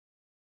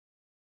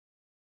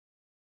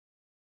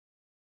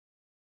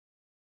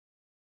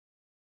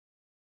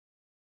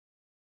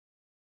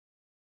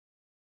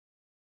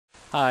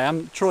Hi,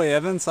 I'm Troy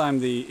Evans.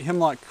 I'm the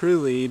hemlock crew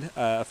lead,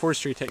 a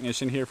forestry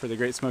technician here for the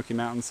Great Smoky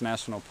Mountains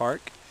National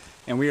Park.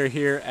 And we are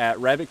here at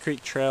Rabbit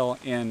Creek Trail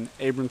in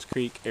Abrams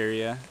Creek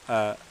area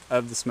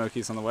of the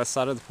Smokies on the west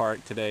side of the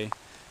park today,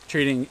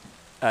 treating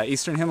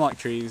eastern hemlock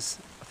trees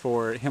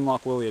for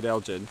hemlock woolly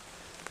adelgid.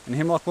 And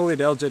hemlock woolly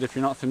adelgid, if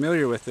you're not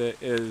familiar with it,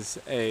 is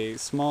a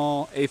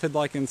small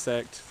aphid-like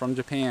insect from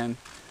Japan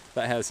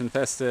that has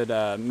infested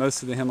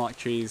most of the hemlock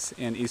trees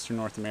in eastern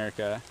North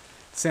America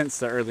since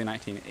the early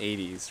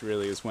 1980s,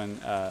 really, is when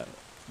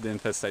the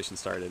infestation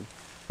started.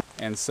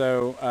 And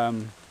so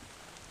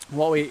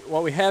what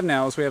we have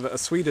now is we have a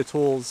suite of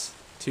tools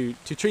to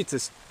treat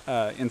this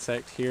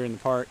insect here in the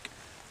park.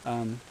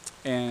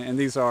 And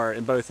these are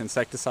both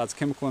insecticides,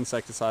 chemical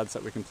insecticides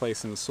that we can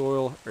place in the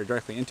soil or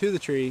directly into the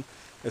tree,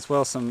 as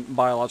well as some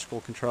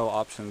biological control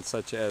options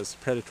such as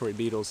predatory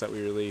beetles that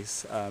we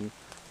release,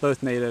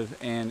 both native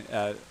and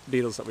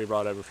beetles that we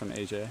brought over from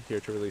Asia here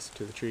to release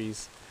to the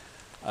trees.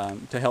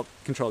 To help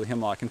control the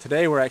hemlock. And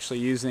today we're actually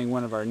using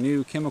one of our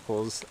new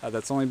chemicals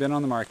that's only been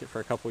on the market for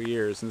a couple of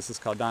years, and this is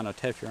called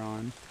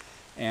dinoteffuron.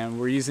 And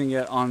we're using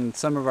it on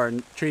some of our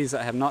trees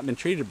that have not been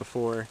treated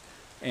before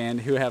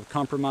and who have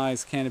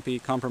compromised canopy,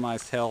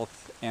 compromised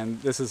health,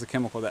 and this is a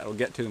chemical that will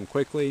get to them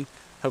quickly,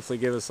 hopefully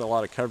give us a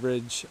lot of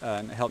coverage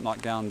and help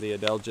knock down the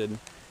adelgid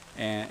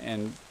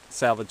and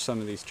salvage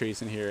some of these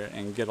trees in here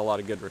and get a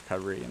lot of good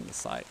recovery in the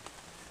site.